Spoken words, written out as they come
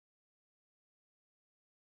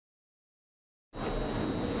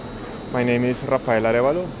My name is Rafael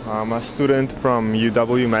Arevalo. I'm a student from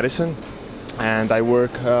UW-Madison, and I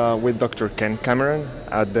work with Dr. Ken Cameron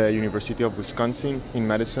at the University of Wisconsin in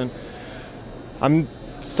Madison. I'm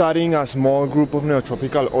studying a small group of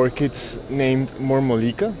neotropical orchids named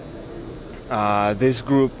Mormolyca. This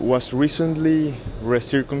group was recently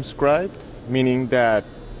recircumscribed, meaning that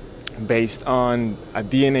based on a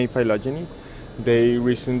DNA phylogeny, they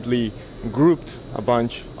recently grouped a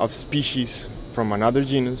bunch of species from another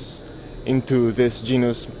genus into this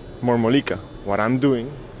genus Mormolyca. What I'm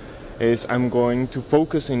doing is I'm going to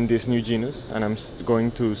focus in this new genus, and I'm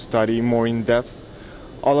going to study more in depth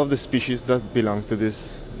all of the species that belong to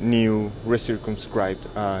this new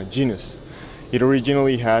recircumscribed genus. It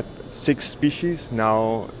originally had 6 species.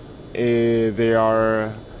 Now they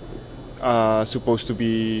are supposed to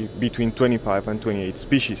be between 25 and 28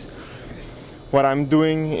 species. What I'm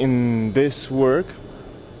doing in this work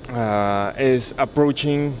is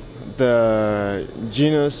approaching the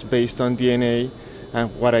genus based on DNA, and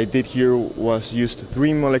what I did here was used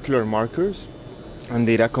 3 molecular markers and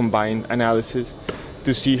data combined analysis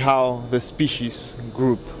to see how the species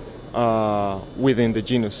group within the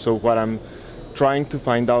genus. So what I'm trying to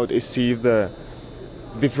find out is see if the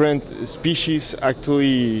different species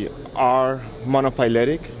actually are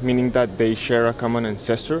monophyletic, meaning that they share a common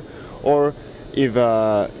ancestor, or if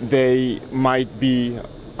they might be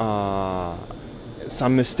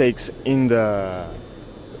some mistakes in the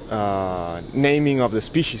naming of the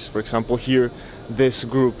species. For example, here, this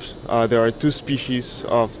group, there are 2 species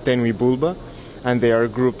of Tenui bulba, and they are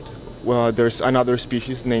grouped. Well, there's another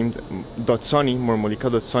species named Dodsoni, Mormolyca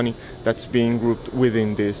Dodsoni, that's being grouped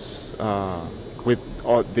within this with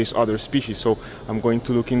this other species. So I'm going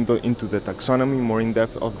to look into the taxonomy more in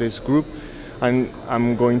depth of this group, and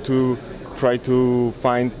I'm going to try to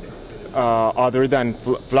find other than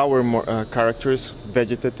flower characters,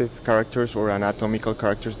 vegetative characters or anatomical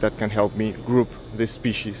characters that can help me group this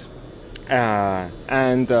species. All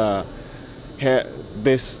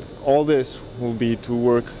this will be to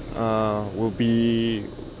work, will be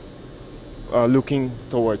looking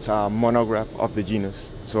towards a monograph of the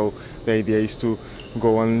genus. So the idea is to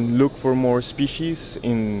go and look for more species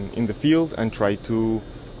in the field and try to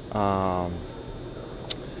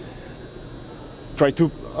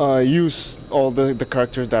use all the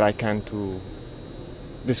characters that I can to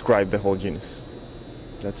describe the whole genus.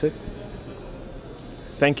 That's it.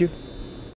 Thank you.